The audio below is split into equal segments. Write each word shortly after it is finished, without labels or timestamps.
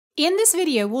In this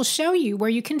video, we'll show you where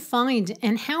you can find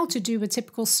and how to do a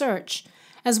typical search,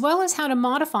 as well as how to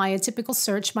modify a typical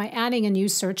search by adding a new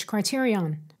search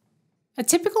criterion. A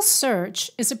typical search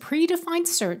is a predefined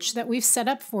search that we've set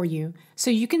up for you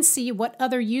so you can see what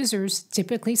other users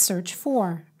typically search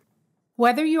for.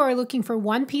 Whether you are looking for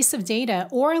one piece of data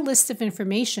or a list of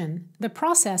information, the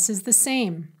process is the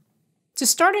same. To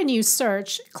start a new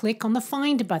search, click on the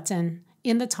Find button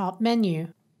in the top menu.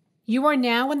 You are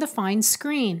now in the Find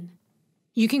screen.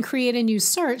 You can create a new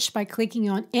search by clicking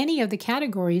on any of the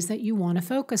categories that you want to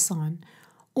focus on,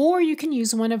 or you can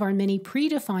use one of our many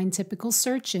predefined typical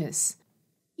searches.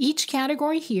 Each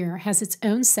category here has its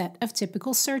own set of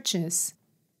typical searches.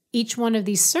 Each one of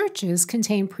these searches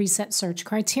contain preset search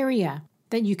criteria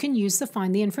that you can use to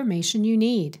find the information you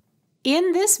need.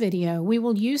 In this video, we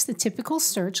will use the typical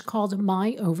search called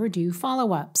My Overdue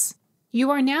Follow-ups. You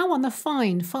are now on the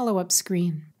Find follow-up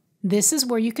screen. This is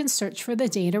where you can search for the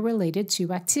data related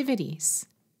to activities.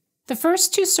 The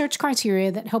first two search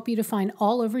criteria that help you to find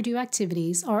all overdue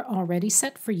activities are already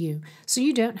set for you, so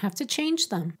you don't have to change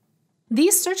them.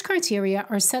 These search criteria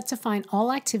are set to find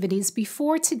all activities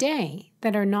before today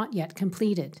that are not yet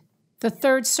completed. The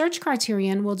third search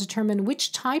criterion will determine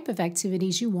which type of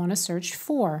activities you want to search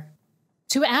for.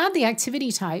 To add the activity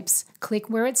types, click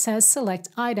where it says Select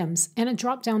Items, and a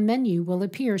drop-down menu will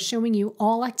appear showing you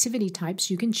all activity types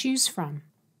you can choose from.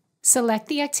 Select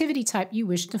the activity type you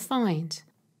wish to find.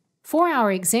 For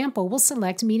our example, we'll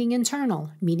select Meeting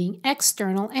Internal, Meeting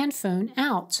External, and Phone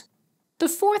Out. The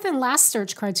fourth and last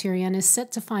search criterion is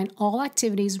set to find all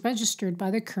activities registered by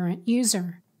the current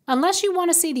user. Unless you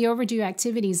want to see the overdue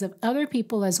activities of other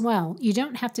people as well, you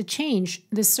don't have to change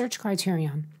this search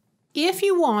criterion. If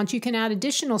you want, you can add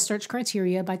additional search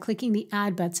criteria by clicking the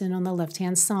Add button on the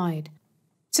left-hand side.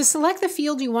 To select the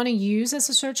field you want to use as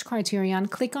a search criterion,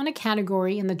 click on a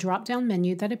category in the drop-down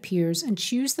menu that appears and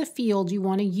choose the field you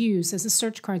want to use as a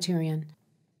search criterion.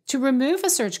 To remove a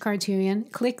search criterion,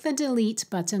 click the Delete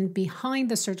button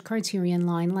behind the search criterion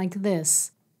line like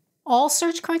this. All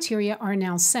search criteria are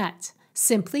now set.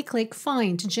 Simply click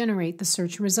Find to generate the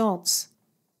search results.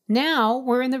 Now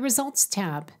we're in the Results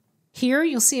tab. Here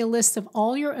you'll see a list of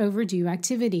all your overdue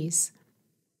activities.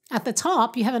 At the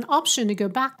top, you have an option to go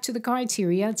back to the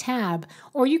Criteria tab,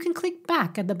 or you can click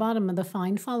back at the bottom of the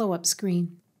Find follow-up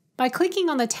screen. By clicking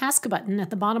on the Task button at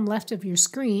the bottom left of your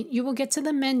screen, you will get to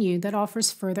the menu that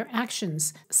offers further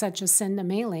actions, such as send a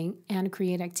mailing and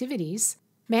create activities,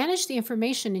 manage the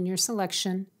information in your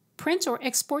selection, print or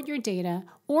export your data,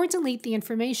 or delete the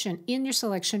information in your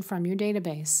selection from your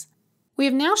database. We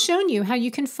have now shown you how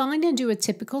you can find and do a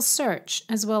typical search,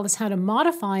 as well as how to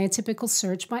modify a typical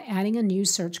search by adding a new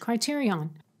search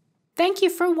criterion. Thank you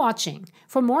for watching.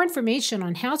 For more information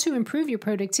on how to improve your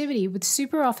productivity with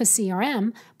SuperOffice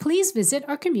CRM, please visit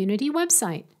our community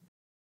website.